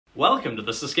Welcome to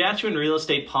the Saskatchewan Real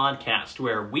Estate Podcast,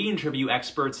 where we interview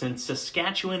experts in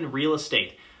Saskatchewan real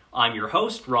estate. I'm your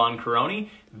host, Ron Caroni.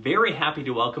 Very happy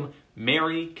to welcome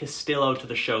Mary Castillo to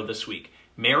the show this week.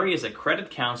 Mary is a credit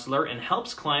counselor and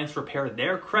helps clients repair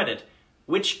their credit,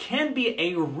 which can be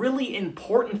a really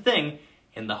important thing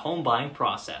in the home buying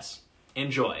process.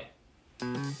 Enjoy.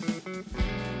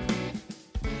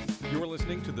 You're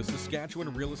listening to the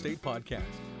Saskatchewan Real Estate Podcast,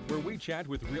 where we chat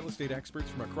with real estate experts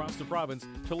from across the province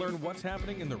to learn what's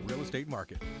happening in the real estate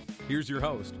market. Here's your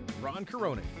host, Ron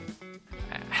Caroni.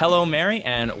 Hello, Mary,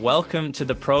 and welcome to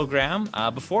the program.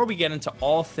 Before we get into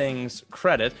all things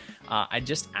credit, I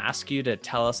just ask you to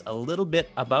tell us a little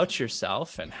bit about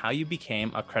yourself and how you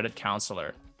became a credit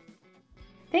counselor.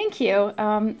 Thank you.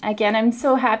 Again, I'm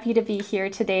so happy to be here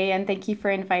today, and thank you for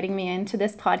inviting me into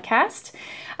this podcast.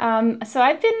 So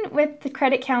I've been with the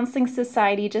Credit Counseling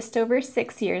Society just over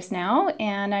 6 years now,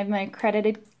 and I'm an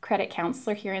accredited credit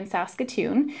counselor here in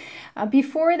Saskatoon.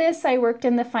 Before this, I worked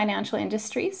in the financial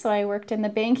industry, so I worked in the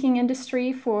banking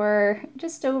industry for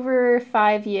just over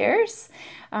 5 years.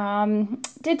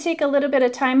 Did take a little bit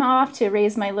of time off to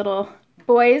raise my little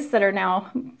boys that are now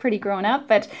pretty grown up,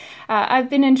 but I've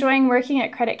been enjoying working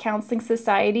at Credit Counseling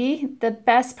Society. The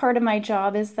best part of my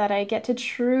job is that I get to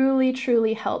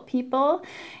truly help people,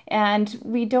 and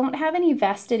we don't have any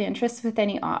vested interests with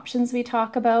any options we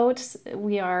talk about.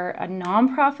 We are a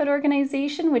nonprofit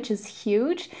organization, which is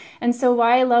huge, and so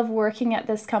why I love working at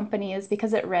this company is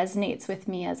because it resonates with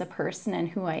me as a person and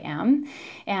who I am,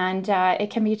 and it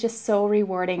can be just so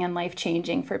rewarding and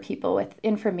life-changing for people with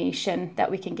information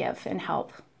that we can give and help.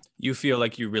 You feel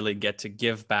like you really get to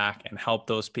give back and help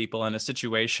those people in a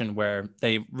situation where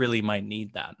they really might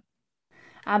need that.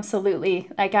 Absolutely.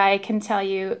 Like, I can tell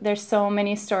you, there's so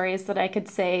many stories that I could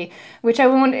say, which I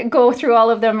won't go through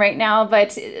all of them right now,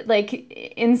 but like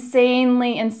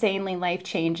insanely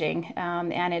life-changing.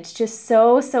 And it's just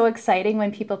so exciting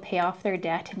when people pay off their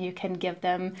debt and you can give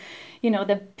them,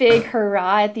 the big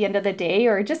hurrah at the end of the day,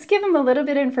 or just give them a little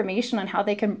bit of information on how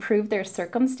they can improve their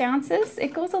circumstances.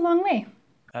 It goes a long way.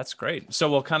 That's great.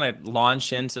 So we'll kind of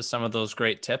launch into some of those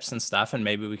great tips and stuff, and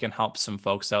maybe we can help some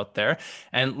folks out there.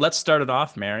 And let's start it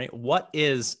off, Mary. What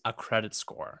is a credit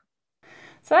score?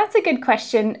 So that's a good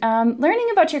question. Learning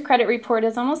about your credit report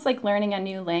is almost like learning a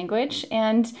new language.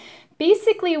 And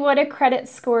basically what a credit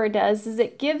score does is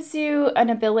it gives you an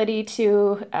ability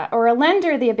to, or a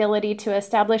lender the ability to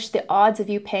establish the odds of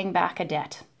you paying back a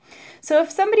debt. So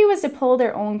if somebody was to pull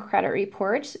their own credit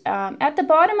report, at the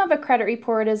bottom of a credit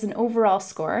report is an overall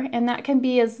score, and that can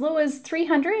be as low as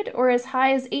 300 or as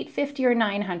high as 850 or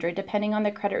 900, depending on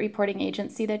the credit reporting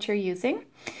agency that you're using.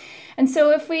 And so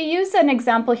if we use an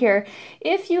example here,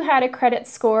 if you had a credit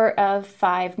score of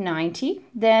 590,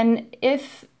 then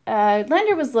if a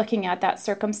lender was looking at that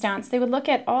circumstance, they would look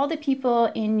at all the people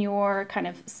in your kind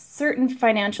of certain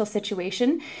financial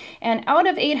situation, and out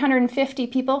of 850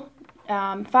 people,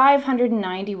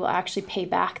 590 will actually pay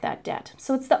back that debt.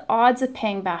 So it's the odds of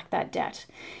paying back that debt.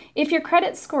 If your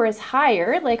credit score is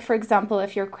higher, like for example,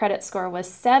 if your credit score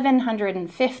was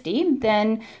 750,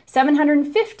 then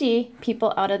 750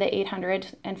 people out of the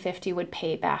 850 would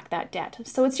pay back that debt.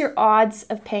 So it's your odds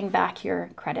of paying back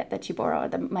your credit that you borrow,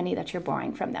 the money that you're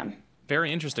borrowing from them.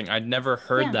 Very interesting. I'd never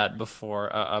heard that before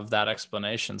of that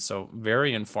explanation. So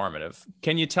very informative.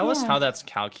 Can you tell us how that's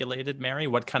calculated, Mary?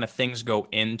 What kind of things go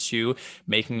into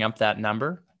making up that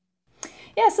number?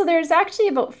 Yeah, so there's actually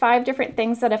about 5 different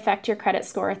things that affect your credit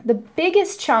score. The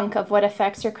biggest chunk of what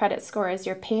affects your credit score is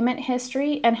your payment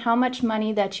history and how much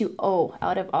money that you owe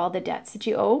out of all the debts that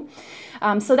you owe.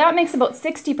 So that makes about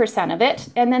 60% of it.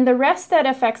 And then the rest that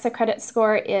affects a credit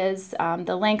score is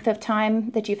the length of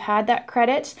time that you've had that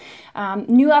credit,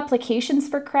 new applications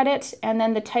for credit, and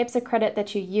then the types of credit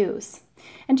that you use.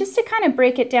 And just to kind of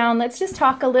break it down, let's just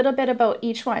talk a little bit about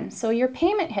each one. So your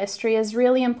payment history is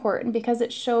really important because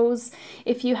it shows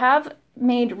if you have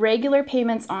made regular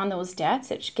payments on those debts,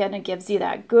 it kind of gives you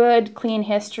that good, clean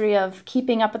history of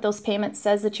keeping up with those payments,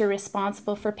 says that you're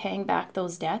responsible for paying back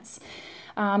those debts.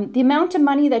 The amount of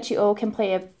money that you owe can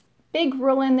play a big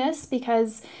role in this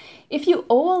because if you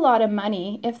owe a lot of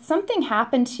money, if something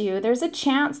happened to you, there's a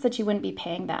chance that you wouldn't be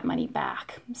paying that money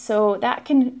back. So that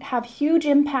can have huge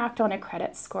impact on a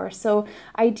credit score. So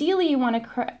ideally, you want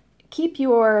to keep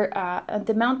your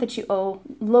the amount that you owe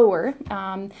lower.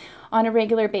 on a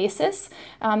regular basis.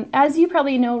 As you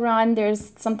probably know, Ron,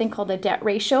 there's something called a debt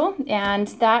ratio, and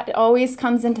that always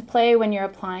comes into play when you're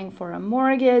applying for a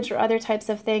mortgage or other types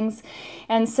of things.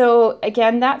 And so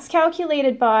again, that's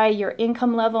calculated by your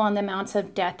income level and the amount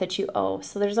of debt that you owe.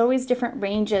 So there's always different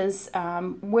ranges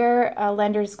where a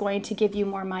lender is going to give you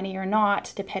more money or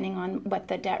not, depending on what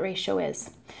the debt ratio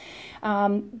is.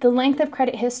 The length of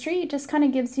credit history just kind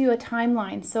of gives you a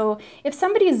timeline. So if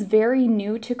somebody is very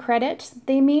new to credit,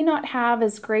 they may not have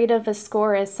as great of a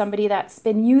score as somebody that's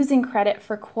been using credit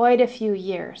for quite a few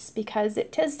years, because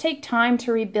it does take time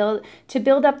to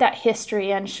build up that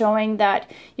history and showing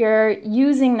that you're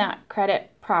using that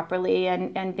credit properly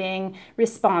and being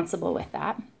responsible with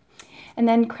that. And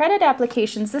then credit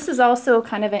applications, this is also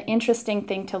kind of an interesting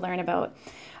thing to learn about.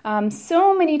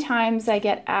 So many times I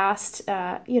get asked,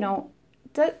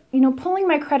 pulling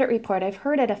my credit report, I've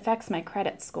heard it affects my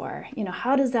credit score.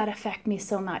 How does that affect me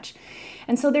so much?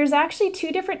 And so there's actually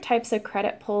two different types of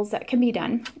credit pulls that can be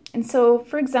done. And so,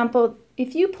 for example,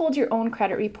 if you pulled your own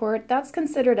credit report, that's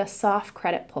considered a soft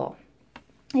credit pull.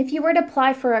 If you were to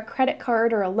apply for a credit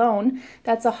card or a loan,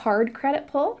 that's a hard credit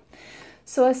pull.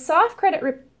 So a soft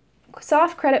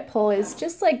credit pull is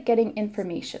just like getting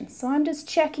information. So I'm just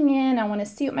checking in, I want to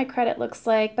see what my credit looks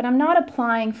like, but I'm not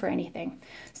applying for anything.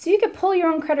 So you could pull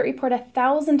your own credit report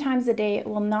 1,000 times a day, it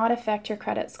will not affect your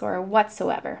credit score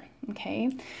whatsoever,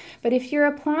 okay? But if you're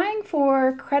applying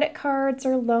for credit cards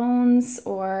or loans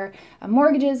or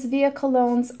mortgages, vehicle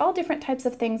loans, all different types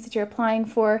of things that you're applying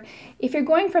for, if you're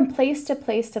going from place to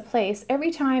place to place,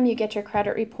 every time you get your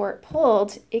credit report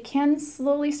pulled, it can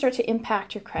slowly start to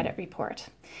impact your credit report.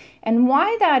 And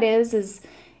why that is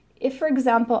if, for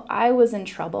example, I was in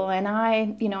trouble and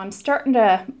I'm starting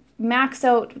to max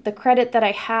out the credit that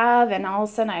I have, and all of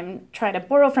a sudden I'm trying to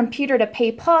borrow from Peter to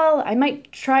pay Paul, I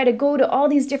might try to go to all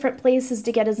these different places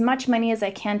to get as much money as I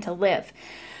can to live.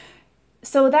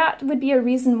 So that would be a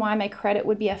reason why my credit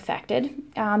would be affected.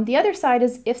 The other side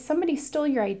is if somebody stole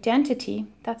your identity,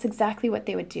 that's exactly what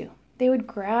they would do. They would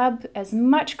grab as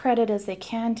much credit as they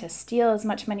can to steal as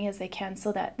much money as they can,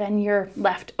 so that then you're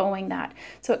left owing that.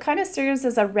 So it kind of serves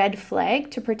as a red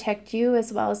flag to protect you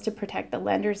as well as to protect the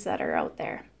lenders that are out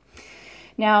there.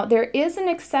 Now, there is an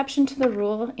exception to the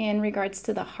rule in regards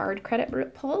to the hard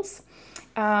credit pulls,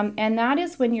 and that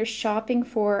is when you're shopping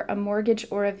for a mortgage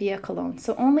or a vehicle loan.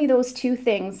 So only those two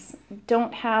things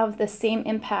don't have the same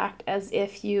impact as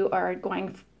if you are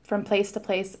going from place to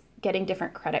place getting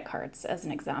different credit cards, as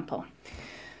an example.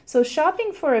 So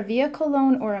shopping for a vehicle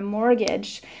loan or a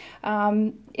mortgage,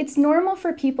 it's normal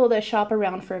for people to shop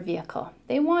around for a vehicle.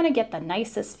 They want to get the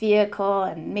nicest vehicle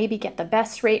and maybe get the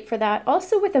best rate for that.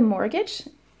 Also with a mortgage,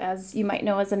 as you might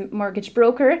know as a mortgage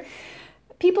broker,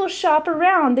 people shop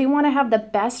around. They want to have the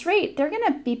best rate. They're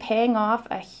going to be paying off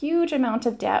a huge amount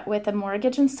of debt with a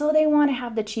mortgage, and so they want to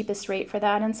have the cheapest rate for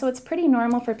that. And so it's pretty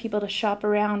normal for people to shop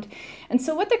around. And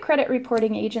so what the credit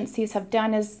reporting agencies have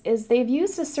done is they've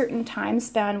used a certain time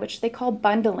span, which they call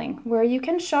bundling, where you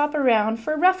can shop around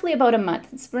for roughly about a month.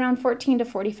 It's around 14 to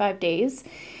 45 days.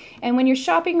 And when you're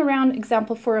shopping around,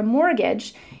 example, for a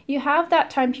mortgage, you have that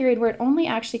time period where it only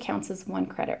actually counts as one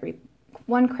credit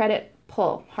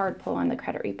pull, hard pull on the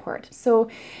credit report. So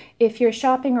if you're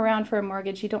shopping around for a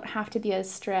mortgage, you don't have to be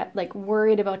as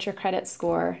worried about your credit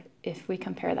score if we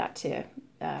compare that to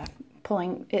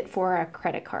pulling it for a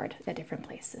credit card at different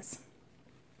places.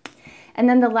 And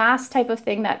then the last type of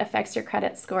thing that affects your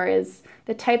credit score is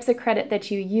the types of credit that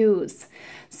you use.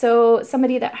 So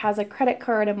somebody that has a credit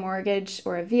card, a mortgage,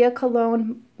 or a vehicle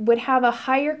loan would have a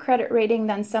higher credit rating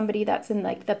than somebody that's in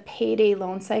like the payday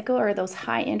loan cycle or those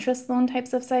high interest loan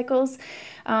types of cycles.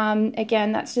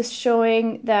 Again, that's just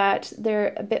showing that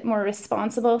they're a bit more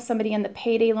responsible. Somebody in the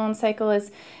payday loan cycle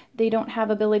is they don't have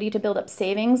ability to build up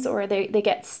savings, or they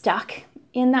get stuck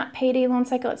in that payday loan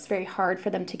cycle. It's very hard for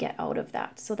them to get out of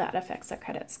that. So that affects their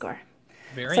credit score.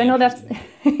 Very so I know that's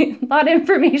a lot of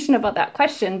information about that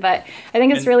question, but I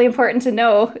think it's really important to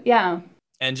know. Yeah.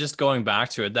 And just going back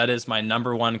to it, that is my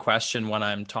number one question when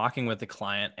I'm talking with the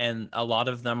client. And a lot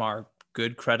of them are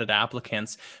good credit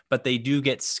applicants, but they do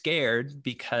get scared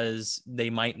because they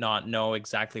might not know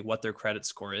exactly what their credit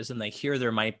score is, and they hear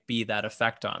there might be that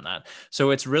effect on that.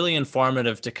 So it's really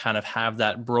informative to kind of have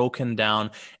that broken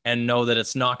down and know that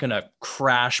it's not going to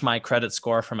crash my credit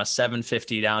score from a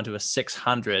 750 down to a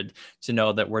 600, to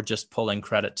know that we're just pulling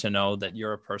credit to know that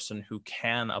you're a person who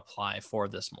can apply for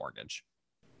this mortgage.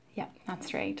 Yeah,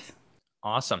 that's right.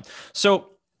 Awesome.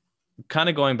 So kind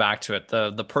of going back to it,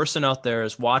 the person out there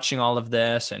is watching all of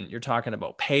this, and you're talking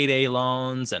about payday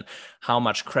loans and how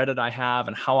much credit I have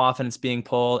and how often it's being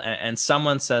pulled. And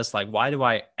someone says, like, why do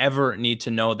I ever need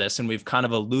to know this? And we've kind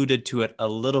of alluded to it a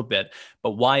little bit,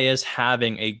 but why is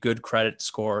having a good credit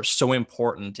score so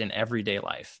important in everyday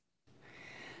life?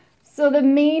 So the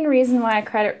main reason why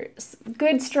a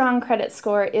good, strong credit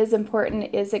score is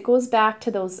important is it goes back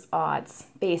to those odds,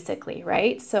 basically,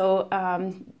 right? So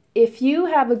if you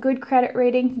have a good credit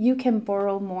rating, you can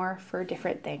borrow more for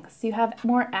different things. You have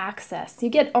more access. You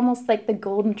get almost like the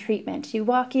golden treatment. You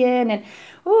walk in and,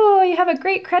 oh, you have a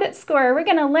great credit score. We're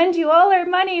going to lend you all our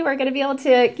money. We're going to be able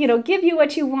to, give you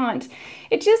what you want.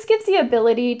 It just gives the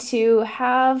ability to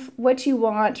have what you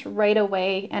want right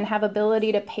away and have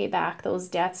ability to pay back those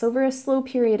debts over a slow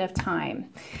period of time.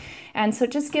 And so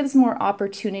it just gives more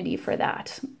opportunity for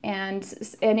that. And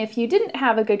if you didn't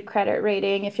have a good credit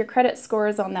rating, if your credit score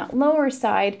is on that lower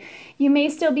side, you may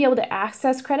still be able to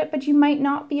access credit, but you might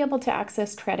not be able to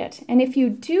access credit. And if you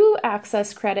do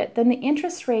access credit, then the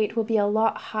interest rate will be a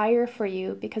lot higher for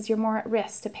you because you're more at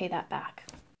risk to pay that back.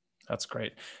 That's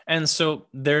great. And so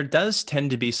there does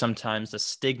tend to be sometimes a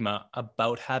stigma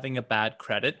about having a bad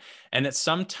credit, and it's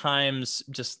sometimes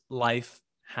just life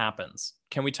happens.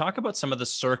 Can we talk about some of the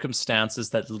circumstances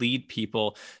that lead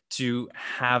people to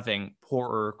having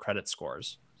poorer credit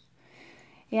scores?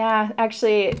 Yeah,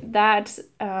 actually, that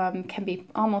can be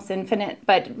almost infinite.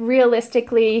 But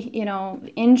realistically,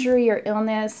 injury or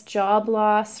illness, job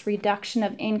loss, reduction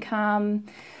of income,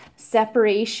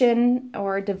 separation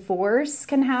or divorce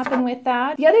can happen with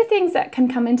that. The other things that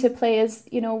can come into play is,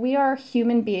 we are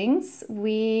human beings.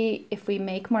 If we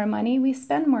make more money, we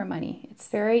spend more money. It's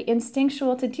very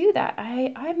instinctual to do that.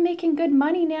 I'm making good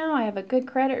money now. I have a good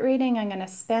credit rating. I'm going to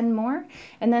spend more.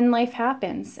 And then life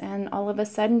happens. And all of a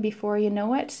sudden, before you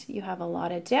know it, you have a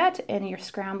lot of debt and you're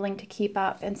scrambling to keep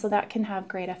up. And so that can have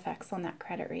great effects on that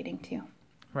credit rating too.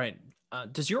 Right.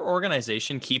 Does your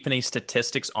organization keep any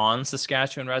statistics on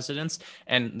Saskatchewan residents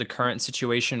and the current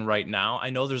situation right now? I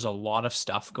know there's a lot of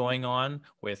stuff going on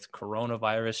with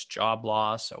coronavirus, job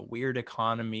loss, a weird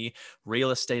economy,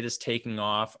 real estate is taking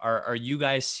off. Are you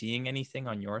guys seeing anything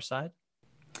on your side?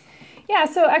 Yeah,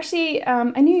 so actually, I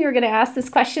knew you were going to ask this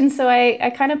question, so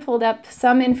I kind of pulled up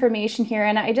some information here,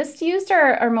 and I just used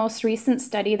our most recent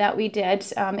study that we did.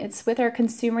 It's with our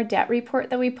consumer debt report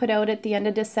that we put out at the end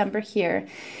of December here.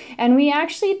 And we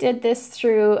actually did this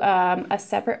through a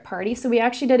separate party. So we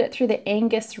actually did it through the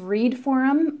Angus Reid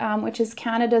Forum, which is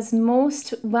Canada's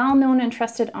most well-known and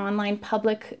trusted online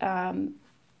public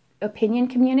opinion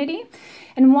community.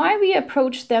 And why we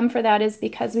approached them for that is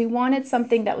because we wanted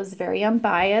something that was very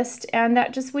unbiased and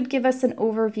that just would give us an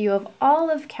overview of all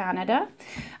of Canada.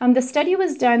 The study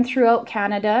was done throughout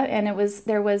Canada, and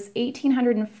there was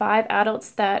 1,805 adults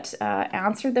that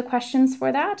answered the questions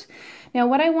for that. Now,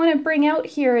 what I want to bring out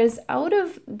here is out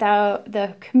of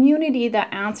the community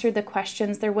that answered the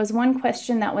questions, there was one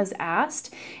question that was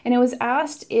asked, and it was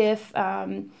asked if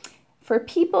for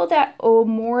people that owe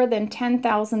more than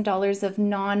 $10,000 of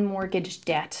non-mortgage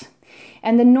debt.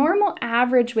 And the normal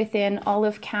average within all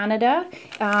of Canada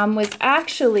was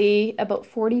actually about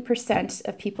 40%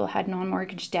 of people had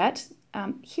non-mortgage debt.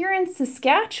 Here in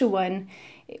Saskatchewan,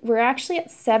 we're actually at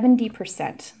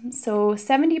 70%. So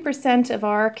 70% of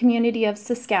our community of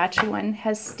Saskatchewan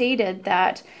has stated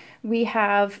that we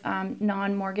have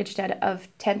non-mortgage debt of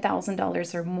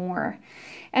 $10,000 or more.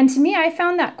 And to me, I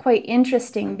found that quite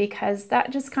interesting because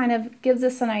that just kind of gives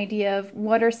us an idea of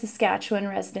what are Saskatchewan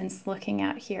residents looking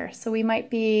at here. So we might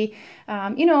be,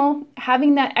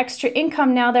 having that extra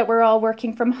income now that we're all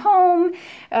working from home.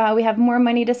 We have more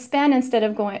money to spend instead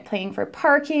of paying for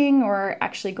parking or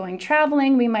actually going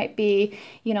traveling. We might be,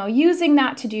 using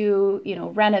that to do,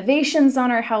 renovations on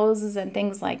our houses and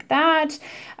things like that.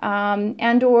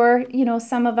 Or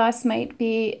some of us might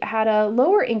be had a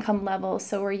lower income level,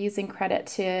 so we're using credit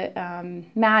to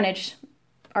manage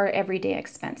our everyday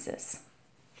expenses.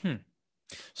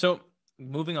 So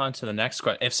moving on to the next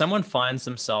question, if someone finds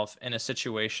themselves in a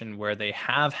situation where they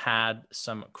have had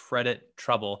some credit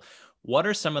trouble, what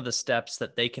are some of the steps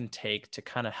that they can take to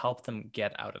kind of help them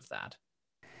get out of that?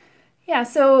 Yeah,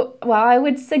 so, I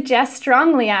would suggest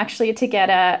strongly actually to get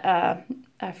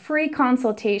a free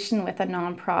consultation with a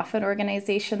nonprofit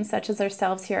organization such as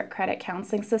ourselves here at Credit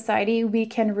Counseling Society. We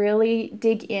can really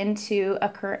dig into a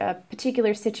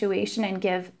particular situation and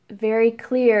give very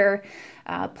clear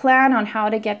plan on how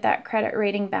to get that credit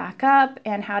rating back up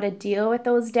and how to deal with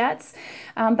those debts.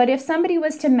 But if somebody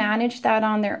was to manage that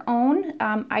on their own,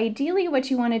 ideally what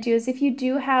you want to do is if you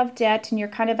do have debt and you're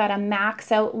kind of at a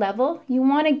max out level, you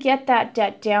want to get that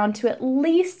debt down to at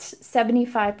least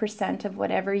 75% of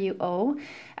whatever you owe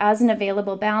as an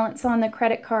available balance on the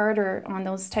credit card or on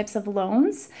those types of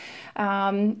loans.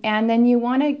 And then you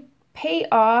want to pay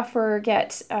off or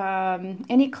get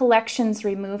any collections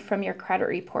removed from your credit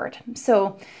report.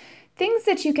 So things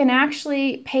that you can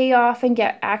actually pay off and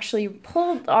get actually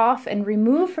pulled off and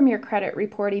removed from your credit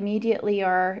report immediately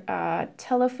are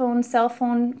telephone, cell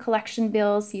phone collection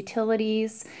bills,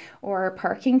 utilities, or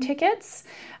parking tickets.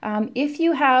 If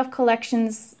you have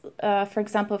collections, for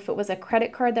example, if it was a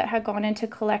credit card that had gone into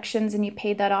collections and you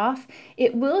paid that off,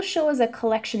 it will show as a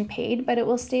collection paid, but it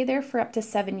will stay there for up to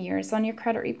 7 years on your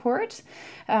credit report.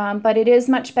 But it is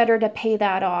much better to pay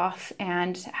that off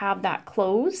and have that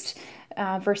closed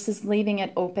versus leaving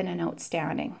it open and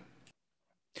outstanding.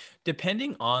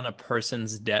 Depending on a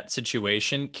person's debt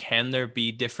situation, can there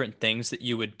be different things that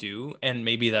you would do? And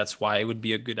maybe that's why it would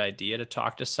be a good idea to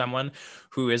talk to someone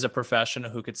who is a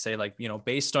professional who could say, like,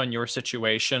 based on your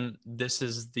situation, this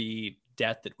is the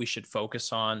debt that we should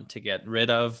focus on to get rid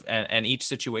of. And each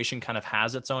situation kind of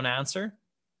has its own answer.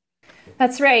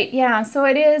 That's right. Yeah. So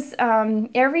it is,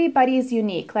 everybody's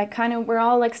unique. Like we're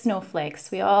all like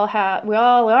snowflakes. We all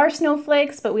are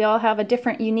snowflakes, but we all have a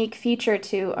different unique feature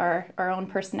to our own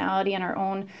personality and our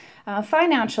own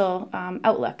financial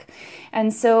outlook.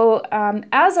 And so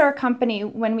as our company,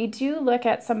 when we do look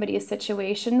at somebody's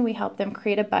situation, we help them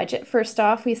create a budget. First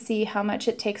off, we see how much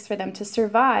it takes for them to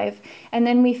survive. And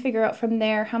then we figure out from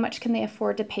there, how much can they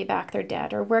afford to pay back their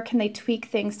debt, or where can they tweak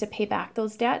things to pay back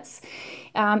those debts.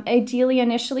 Ideally,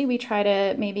 initially, we try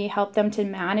to maybe help them to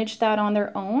manage that on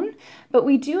their own. But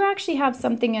we do actually have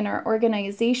something in our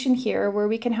organization here where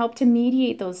we can help to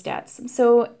mediate those debts.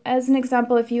 So as an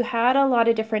example, if you had a lot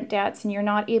of different debts and you're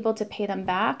not able to pay them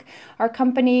back, our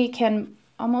company can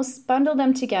almost bundle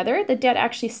them together. The debt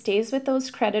actually stays with those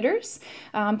creditors.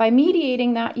 By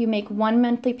mediating that, you make one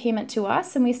monthly payment to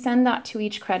us and we send that to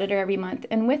each creditor every month.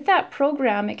 And with that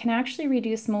program, it can actually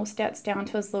reduce most debts down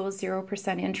to as low as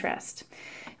 0% interest,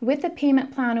 with a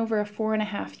payment plan over a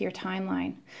 4.5-year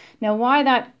timeline. Now, why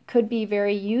that could be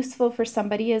very useful for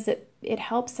somebody is it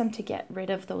helps them to get rid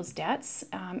of those debts.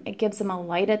 It gives them a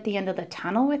light at the end of the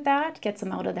tunnel with that, gets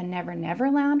them out of the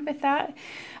never land with that.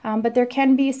 But there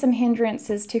can be some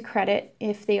hindrances to credit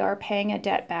if they are paying a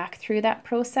debt back through that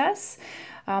process.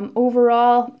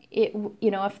 Overall,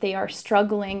 if they are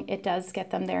struggling, it does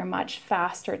get them there much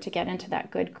faster to get into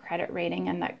that good credit rating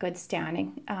and that good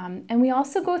standing. And we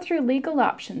also go through legal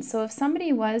options. So if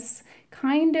somebody was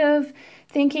kind of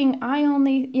thinking, I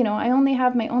only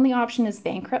have my only option is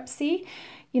bankruptcy,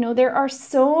 there are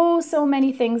so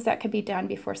many things that could be done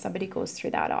before somebody goes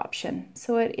through that option.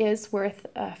 So it is worth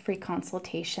a free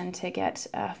consultation to get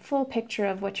a full picture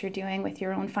of what you're doing with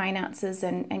your own finances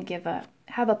and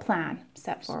have a plan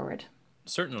set forward.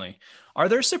 Certainly. Are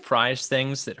there surprise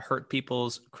things that hurt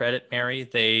people's credit, Mary?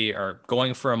 They are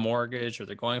going for a mortgage or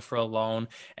they're going for a loan,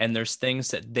 and there's things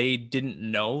that they didn't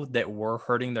know that were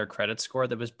hurting their credit score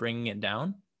that was bringing it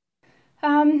down?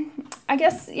 I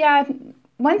guess, yeah.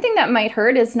 One thing that might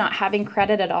hurt is not having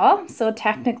credit at all. So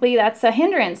technically that's a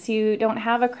hindrance. You don't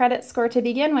have a credit score to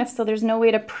begin with, so there's no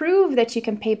way to prove that you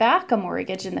can pay back a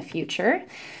mortgage in the future.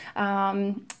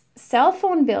 Cell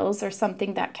phone bills are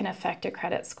something that can affect a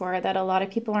credit score that a lot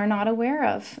of people are not aware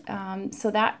of.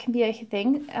 So that can be a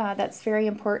thing that's very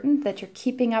important, that you're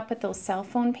keeping up with those cell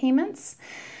phone payments.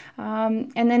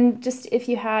 And then just if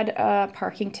you had a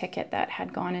parking ticket that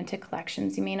had gone into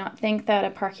collections, you may not think that a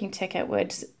parking ticket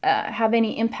would have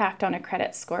any impact on a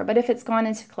credit score. But if it's gone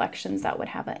into collections, that would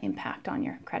have an impact on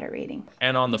your credit rating.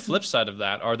 And on the flip side of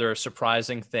that, are there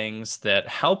surprising things that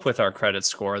help with our credit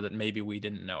score that maybe we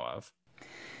didn't know of?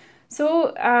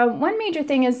 So one major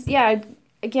thing is,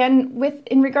 again,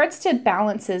 in regards to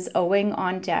balances owing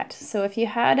on debt. So if you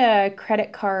had a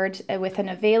credit card with an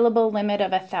available limit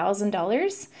of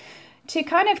 $1,000, to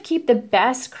kind of keep the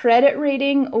best credit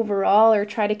rating overall, or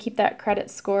try to keep that credit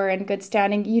score in good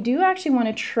standing, you do actually want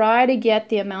to try to get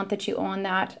the amount that you owe on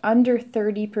that under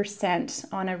 30%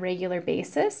 on a regular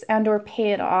basis, and or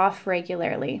pay it off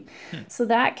regularly. So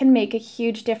that can make a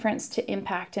huge difference to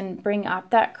impact and bring up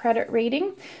that credit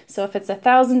rating. So if it's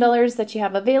 $1,000 that you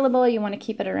have available, you want to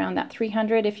keep it around that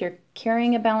 $300 if you're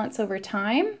carrying a balance over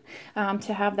time,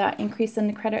 to have that increase in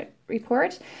the credit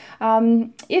report.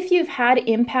 If you've had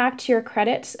impact to your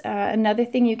credit, another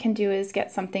thing you can do is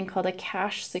get something called a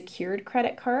cash secured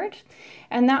credit card.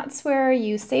 And that's where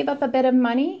you save up a bit of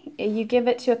money, you give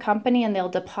it to a company and they'll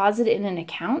deposit it in an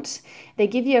account. They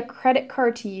give you a credit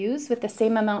card to use with the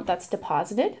same amount that's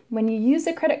deposited. When you use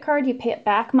a credit card, you pay it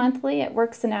back monthly. It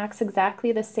works and acts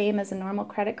exactly the same as a normal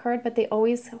credit card, but they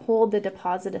always hold the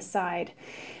deposit aside.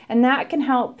 And that can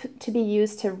help to be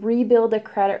used to rebuild a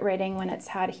credit rating when it's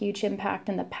had a huge impact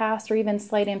in the past or even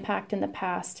slight impact in the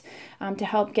past, to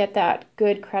help get that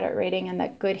good credit rating and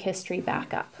that good history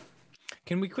back up.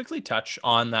 Can we quickly touch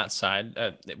on that side?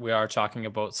 We are talking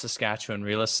about Saskatchewan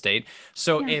real estate.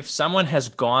 So if someone has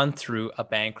gone through a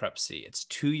bankruptcy, it's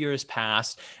 2 years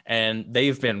past and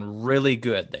they've been really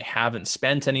good. They haven't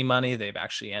spent any money. They've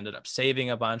actually ended up saving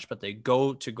a bunch, but they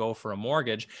go for a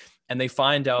mortgage and they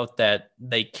find out that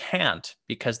they can't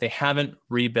because they haven't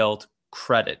rebuilt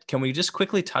credit. Can we just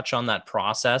quickly touch on that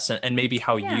process and maybe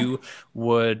how you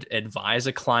would advise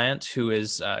a client who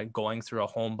is going through a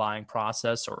home buying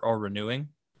process or renewing?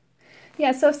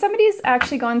 Yeah, so if somebody's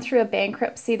actually gone through a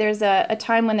bankruptcy, there's a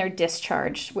time when they're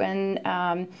discharged,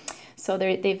 so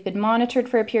they've been monitored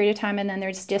for a period of time and then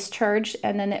there's discharge,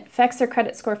 and then it affects their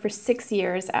credit score for 6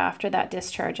 years after that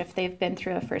discharge if they've been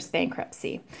through a first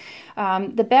bankruptcy.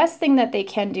 The best thing that they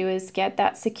can do is get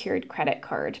that secured credit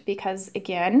card because,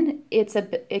 again,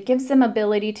 it gives them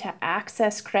ability to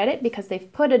access credit because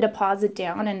they've put a deposit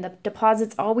down and the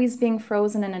deposit's always being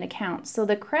frozen in an account. So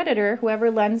the creditor,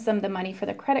 whoever lends them the money for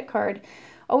the credit card,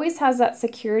 always has that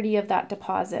security of that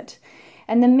deposit.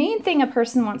 And the main thing a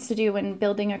person wants to do when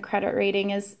building a credit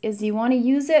rating is you want to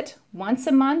use it once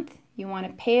a month. You want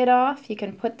to pay it off. You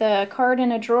can put the card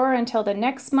in a drawer until the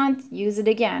next month, use it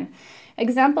again.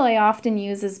 Example I often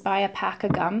use is buy a pack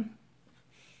of gum.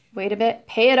 Wait a bit,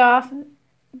 pay it off,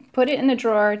 put it in the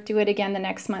drawer, do it again the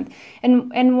next month.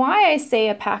 And why I say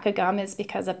a pack of gum is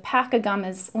because a pack of gum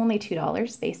is only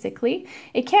 $2 basically.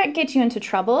 It can't get you into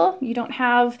trouble. You don't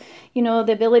have,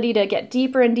 the ability to get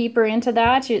deeper and deeper into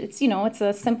that. It's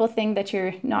a simple thing that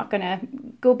you're not going to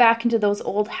go back into those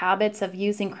old habits of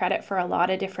using credit for a lot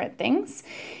of different things.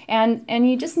 And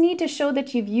you just need to show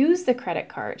that you've used the credit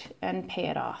card and pay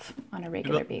it off on a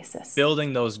regular basis.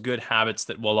 Building those good habits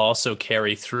that will also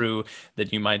carry through,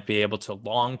 that you might be able to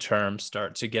long-term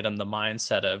start to get them the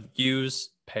mindset of use,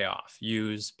 pay off,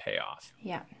 use, pay off.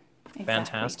 Yeah, exactly.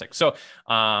 Fantastic. So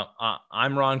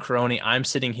I'm Ron Caroni. I'm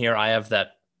sitting here. I have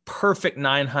that perfect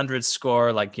 900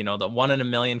 score, like, the 1 in a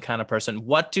million kind of person.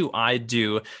 What do I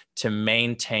do to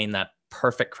maintain that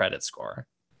perfect credit score?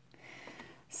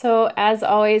 So as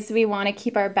always, we want to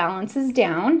keep our balances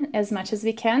down as much as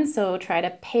we can. So try to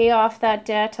pay off that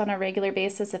debt on a regular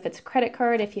basis. If it's a credit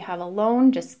card, if you have a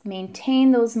loan, just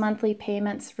maintain those monthly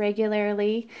payments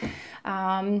regularly.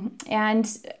 And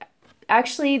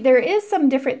actually, there is some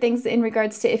different things in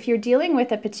regards to if you're dealing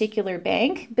with a particular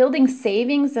bank, building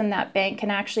savings in that bank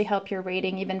can actually help your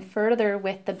rating even further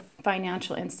with the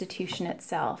financial institution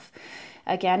itself.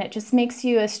 Again, it just makes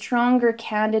you a stronger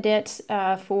candidate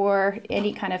for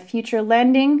any kind of future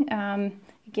lending.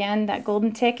 Again, that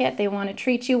golden ticket, they want to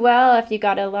treat you well. If you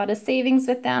got a lot of savings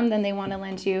with them, then they want to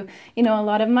lend you, a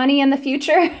lot of money in the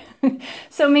future.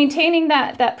 So maintaining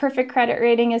that perfect credit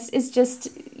rating is just,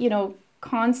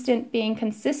 being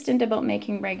consistent about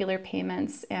making regular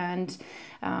payments and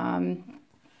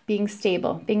being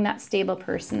stable, being that stable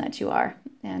person that you are,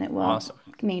 and it will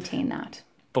maintain that.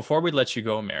 Before we let you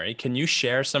go, Mary, can you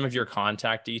share some of your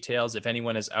contact details if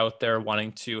anyone is out there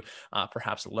wanting to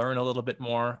perhaps learn a little bit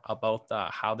more about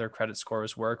how their credit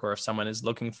scores work, or if someone is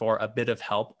looking for a bit of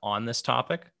help on this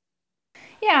topic?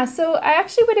 Yeah, so I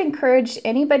actually would encourage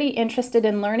anybody interested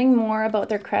in learning more about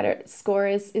their credit score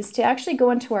is to actually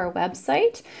go into our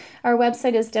website. Our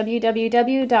website is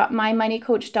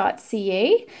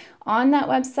www.mymoneycoach.ca. On that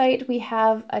website, we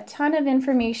have a ton of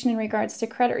information in regards to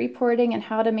credit reporting and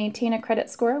how to maintain a credit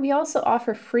score. We also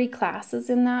offer free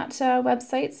classes in that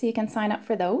website, so you can sign up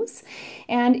for those.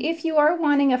 And if you are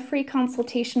wanting a free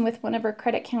consultation with one of our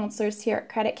credit counselors here at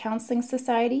Credit Counseling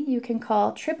Society, you can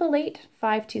call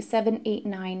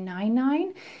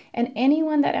 888-527-8999, and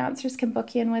anyone that answers can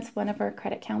book you in with one of our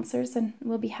credit counselors, and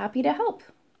we'll be happy to help.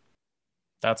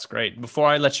 That's great. Before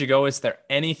I let you go, is there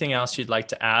anything else you'd like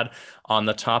to add on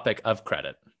the topic of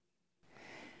credit?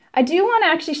 I do want to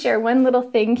actually share one little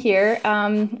thing here.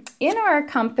 In our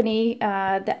company,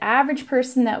 the average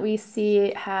person that we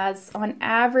see has on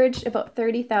average about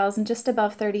 $30,000, just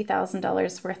above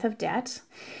 $30,000 worth of debt,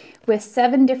 with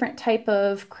 7 different type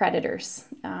of creditors.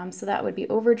 So that would be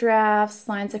overdrafts,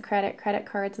 lines of credit, credit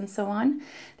cards, and so on.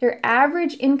 Their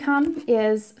average income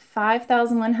is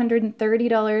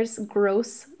 $5,130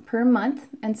 gross per month.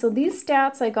 And so these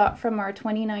stats I got from our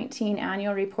 2019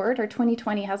 annual report. Our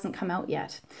 2020 hasn't come out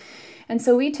yet. And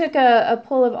so we took a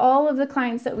poll of all of the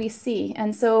clients that we see.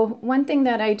 And so one thing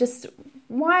that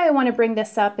why I want to bring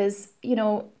this up is,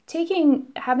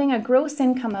 having a gross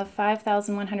income of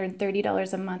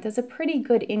 $5,130 a month is a pretty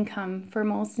good income for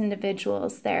most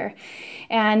individuals there.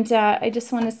 And I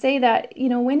just want to say that,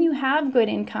 when you have good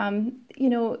income,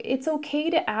 it's okay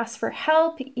to ask for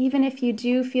help, even if you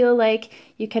do feel like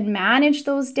you can manage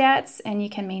those debts and you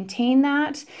can maintain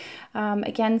that.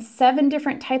 Again, 7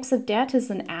 different types of debt is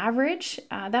an average.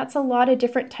 That's a lot of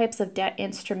different types of debt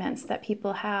instruments that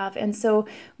people have. And so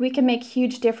we can make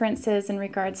huge differences in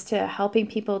regards to helping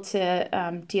people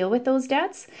to deal with those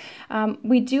debts.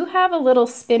 We do have a little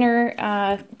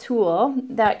spinner tool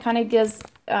that kind of gives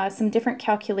some different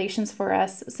calculations for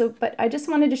us. But I just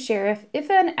wanted to share, if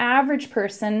an average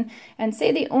person, and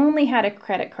say they only had a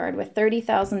credit card with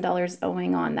 $30,000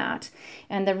 owing on that,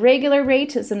 and the regular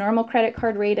rate is a normal credit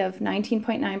card rate of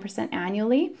 19.9%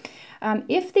 annually,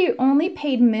 if they only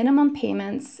paid minimum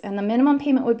payments, and the minimum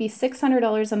payment would be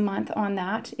 $600 a month on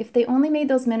that, if they only made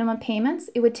those minimum payments,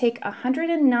 it would take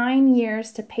 109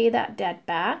 years to pay that debt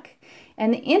back.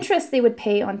 And the interest they would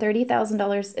pay on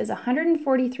 $30,000 is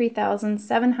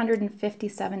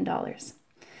 $143,757.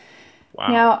 Wow.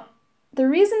 Now, the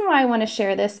reason why I want to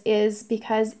share this is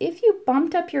because if you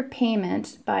bumped up your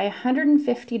payment by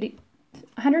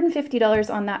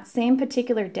 $150 on that same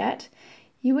particular debt,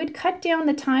 you would cut down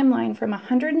the timeline from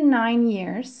 109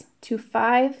 years to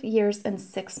 5 years and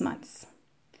 6 months.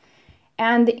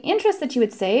 And the interest that you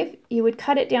would save, you would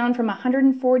cut it down from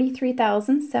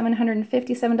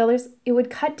 $143,757. It would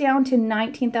cut down to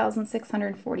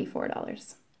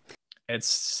 $19,644. It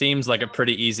seems like a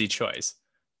pretty easy choice.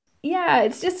 Yeah,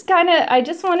 it's just I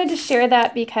just wanted to share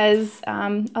that because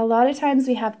a lot of times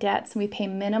we have debts and we pay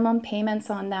minimum payments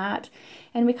on that,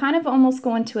 and we kind of almost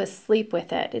go into a sleep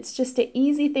with it. It's just an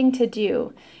easy thing to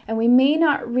do, and we may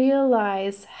not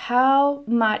realize how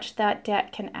much that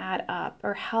debt can add up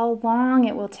or how long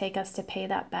it will take us to pay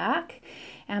that back.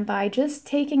 And by just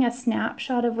taking a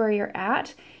snapshot of where you're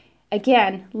at,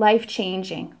 again,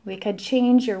 life-changing. We could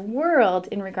change your world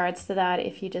in regards to that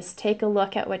if you just take a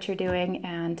look at what you're doing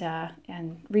and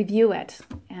review it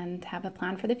and have a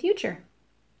plan for the future.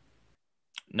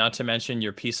 Not to mention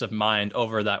your peace of mind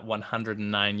over that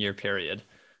 109-year period.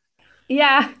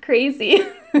 Yeah, crazy.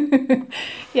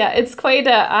 Yeah, it's quite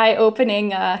an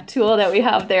eye-opening tool that we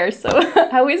have there. So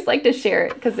I always like to share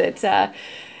it because it,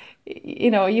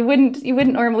 you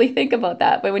wouldn't normally think about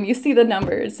that, but when you see the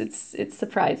numbers, it's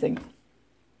surprising.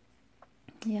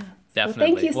 Yeah, definitely. So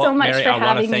thank you so much Mary, for having me today.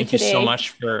 I want to thank you so much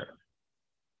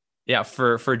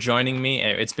for joining me.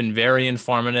 It's been very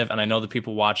informative, and I know the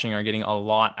people watching are getting a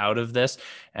lot out of this.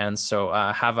 And so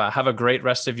have a great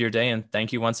rest of your day, and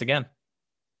thank you once again.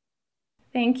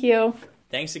 Thank you.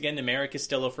 Thanks again to Mary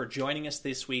Castillo for joining us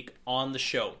this week on the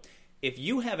show. If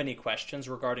you have any questions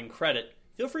regarding credit,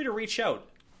 feel free to reach out.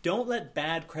 Don't let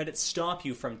bad credit stop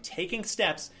you from taking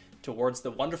steps towards the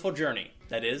wonderful journey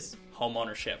that is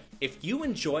homeownership. If you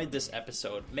enjoyed this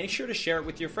episode, make sure to share it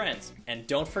with your friends, and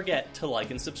don't forget to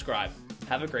like and subscribe.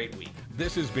 Have a great week.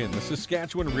 This has been the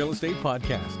Saskatchewan Real Estate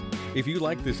Podcast. If you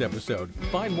like this episode,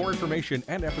 find more information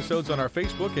and episodes on our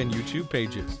Facebook and YouTube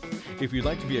pages. If you'd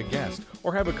like to be a guest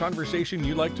or have a conversation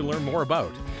you'd like to learn more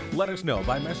about, let us know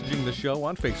by messaging the show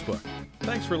on Facebook.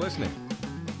 Thanks for listening.